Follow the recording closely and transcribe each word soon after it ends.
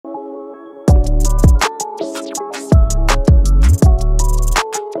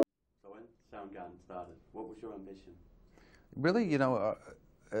started? What was your ambition? Really, you know,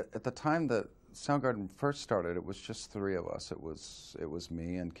 at the time that Soundgarden first started, it was just three of us. It was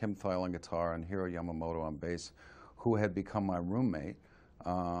me and Kim Thile on guitar and Hiro Yamamoto on bass, who had become my roommate.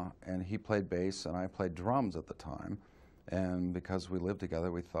 And he played bass and I played drums at the time. And because we lived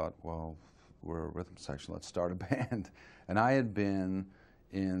together, we thought, well, we're a rhythm section, let's start a band. And I had been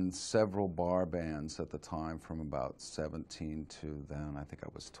in several bar bands at the time, from about 17 to then I think I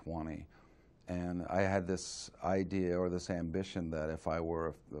was 20. And I had this idea or this ambition that if I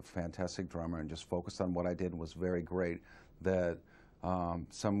were a fantastic drummer and just focused on what I did and was very great, that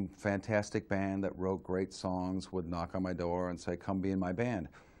some fantastic band that wrote great songs would knock on my door and say, come be in my band.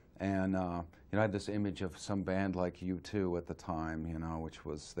 And you know, I had this image of some band like U2 at the time, you know, which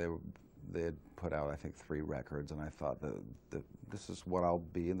was, they had put out, I think, 3 records, and I thought that this is what I'll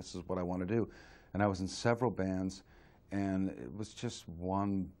be and this is what I want to do. And I was in several bands, and it was just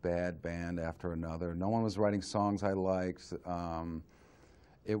one bad band after another. No one was writing songs I liked.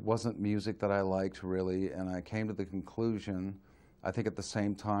 It wasn't music that I liked, really, and I came to the conclusion, I think at the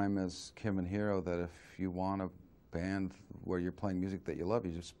same time as Kim and Hiro, that if you want a band where you're playing music that you love,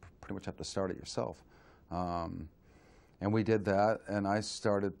 you just pretty much have to start it yourself. And we did that, and I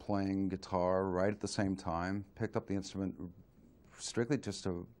started playing guitar right at the same time, picked up the instrument strictly just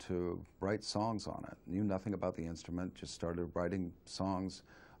to write songs on it. Knew nothing about the instrument, just started writing songs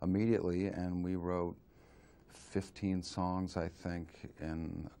immediately, and we wrote 15 songs, I think,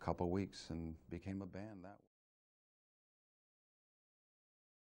 in a couple weeks and became a band that way.